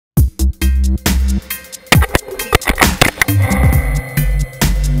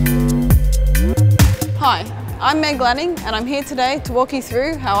I'm Meg Lanning and I'm here today to walk you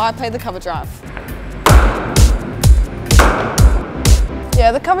through how I play the cover drive.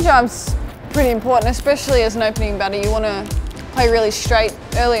 Yeah, the cover drive's pretty important, especially as an opening batter. You want to play really straight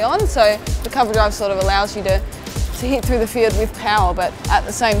early on, so the cover drive sort of allows you to hit through the field with power, but at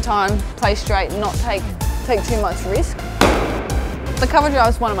the same time play straight and not take too much risk. The cover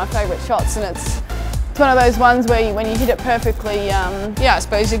drive is one of my favourite shots, and it's one of those ones where when you hit it perfectly, I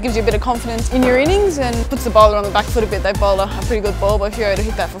suppose it gives you a bit of confidence in your innings and puts the bowler on the back foot a bit. They bowled a pretty good ball, but if you're able to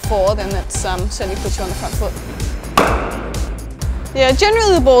hit that for 4, then that's certainly puts you on the front foot. Yeah,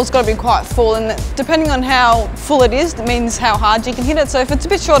 generally the ball's got to be quite full, and depending on how full it is, that means how hard you can hit it. So if it's a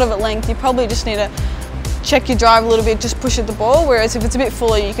bit short of at length, you probably just need to check your drive a little bit, just push at the ball, whereas if it's a bit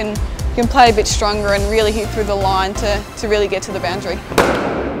fuller, you can play a bit stronger and really hit through the line to really get to the boundary.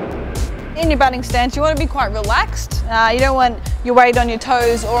 In your batting stance, you want to be quite relaxed. You don't want your weight on your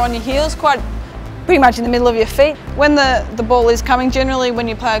toes or on your heels, pretty much in the middle of your feet. When the ball is coming, generally when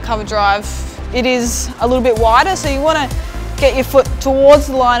you play a cover drive, it is a little bit wider, so you want to get your foot towards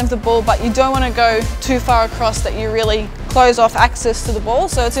the line of the ball, but you don't want to go too far across that you really close off access to the ball.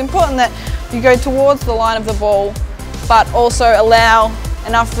 So it's important that you go towards the line of the ball, but also allow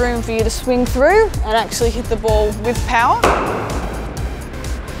enough room for you to swing through and actually hit the ball with power.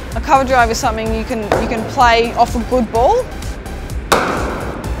 A cover drive is something you can play off a good ball.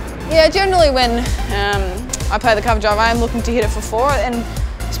 Yeah, generally when I play the cover drive, I am looking to hit it for 4, and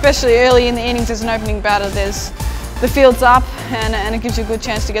especially early in the innings as an opening batter, the field's up and it gives you a good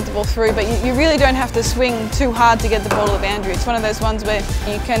chance to get the ball through, but you really don't have to swing too hard to get the ball to the boundary. It's one of those ones where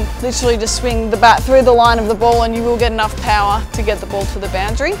you can literally just swing the bat through the line of the ball and you will get enough power to get the ball to the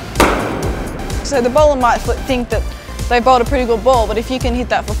boundary. So the bowler might think that they bowled a pretty good ball, but if you can hit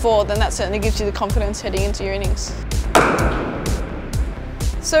that for 4, then that certainly gives you the confidence heading into your innings.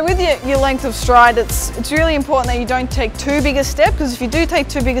 So with your length of stride, it's really important that you don't take too big a step, because if you do take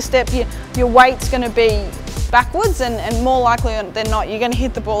too big a step, your weight's going to be backwards, and more likely than not, you're going to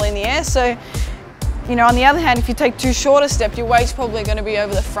hit the ball in the air. So, on the other hand, if you take too short a step, your weight's probably going to be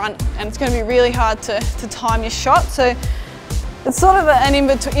over the front, and it's going to be really hard to time your shot. So it's sort of an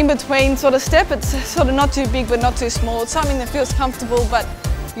in-between sort of step. It's sort of not too big but not too small. It's something that feels comfortable, but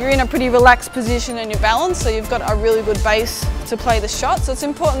you're in a pretty relaxed position and you're balanced, so you've got a really good base to play the shot. So it's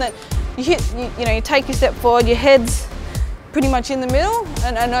important that you take your step forward, your head's pretty much in the middle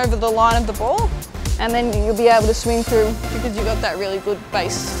and over the line of the ball, and then you'll be able to swing through because you've got that really good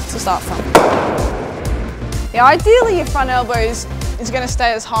base to start from. Yeah, ideally your front elbow is going to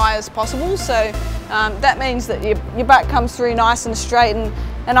stay as high as possible, so that means that your bat comes through nice and straight,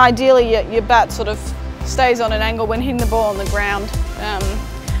 and ideally your bat sort of stays on an angle when hitting the ball on the ground.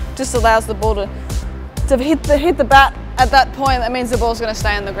 Just allows the ball to hit the bat at that point. That means the ball's going to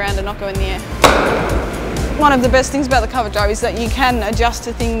stay on the ground and not go in the air. One of the best things about the cover drive is that you can adjust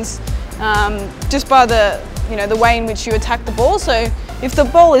to things just by the way in which you attack the ball. So if the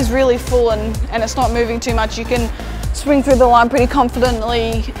ball is really full and it's not moving too much, you can swing through the line pretty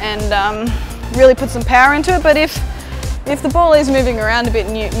confidently and really put some power into it. But if the ball is moving around a bit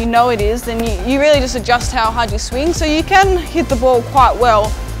and you know it is, then you really just adjust how hard you swing. So you can hit the ball quite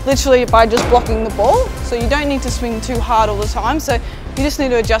well, literally by just blocking the ball. So you don't need to swing too hard all the time. So you just need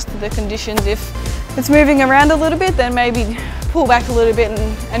to adjust to the conditions. If it's moving around a little bit, then maybe pull back a little bit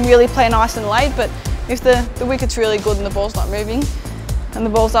and really play nice and late. But if the wicket's really good and the ball's not moving and the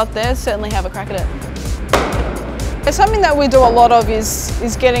ball's up there, certainly have a crack at it. Something that we do a lot of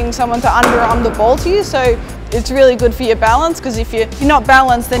is getting someone to underarm the ball to you. So it's really good for your balance, because if you're not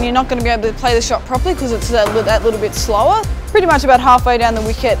balanced, then you're not going to be able to play the shot properly because it's that little bit slower. Pretty much about halfway down the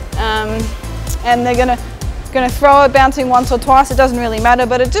wicket, and they're going to throw it bouncing once or twice. It doesn't really matter,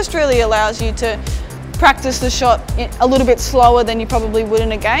 but it just really allows you to practice the shot a little bit slower than you probably would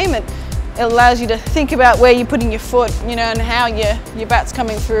in a game. It allows you to think about where you're putting your foot, and how your bat's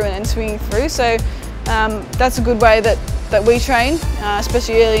coming through and swinging through. So that's a good way that we train,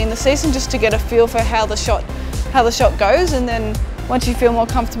 especially early in the season, just to get a feel for how the shot goes. And then once you feel more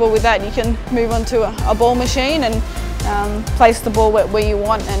comfortable with that, you can move on to a ball machine and place the ball where you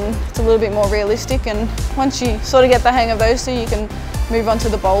want, and it's a little bit more realistic. And once you sort of get the hang of those two, you can move on to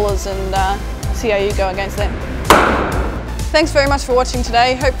the bowlers and see how you go against them. Thanks very much for watching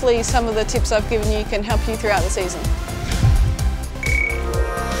today. Hopefully some of the tips I've given you can help you throughout the season.